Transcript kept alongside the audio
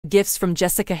Gifts from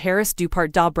Jessica Harris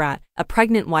Dupart da Brat, a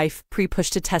pregnant wife, pre-push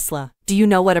to Tesla. Do you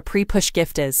know what a pre-push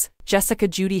gift is? Jessica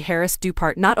Judy Harris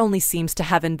Dupart not only seems to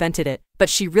have invented it, but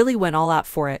she really went all out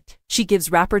for it. She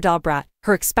gives rapper da Brat,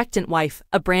 her expectant wife,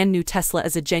 a brand new Tesla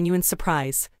as a genuine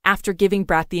surprise. After giving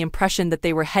Brat the impression that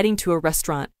they were heading to a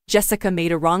restaurant, Jessica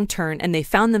made a wrong turn and they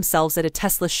found themselves at a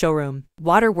Tesla showroom.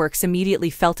 Waterworks immediately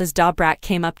felt as da Brat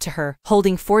came up to her,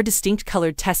 holding 4 distinct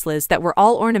colored Teslas that were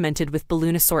all ornamented with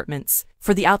balloon assortments.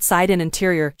 For the outside and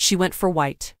interior, she went for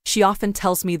white. She often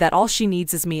tells me that all she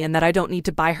needs is me and that I don't need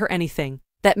to buy her anything.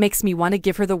 That makes me want to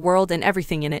give her the world and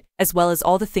everything in it, as well as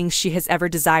all the things she has ever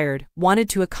desired, wanted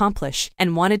to accomplish.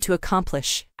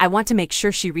 I want to make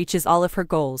sure she reaches all of her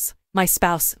goals. My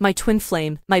spouse, my twin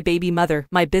flame, my baby mother,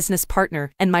 my business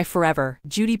partner, and my forever.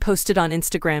 Judy posted on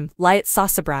Instagram, Liat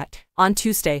Sasabrat. On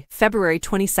Tuesday, February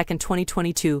 22,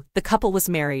 2022, the couple was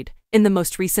married. In the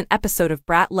most recent episode of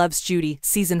Brat Loves Judy,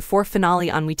 Season 4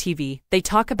 finale on WeTV, they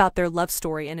talk about their love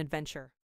story and adventure.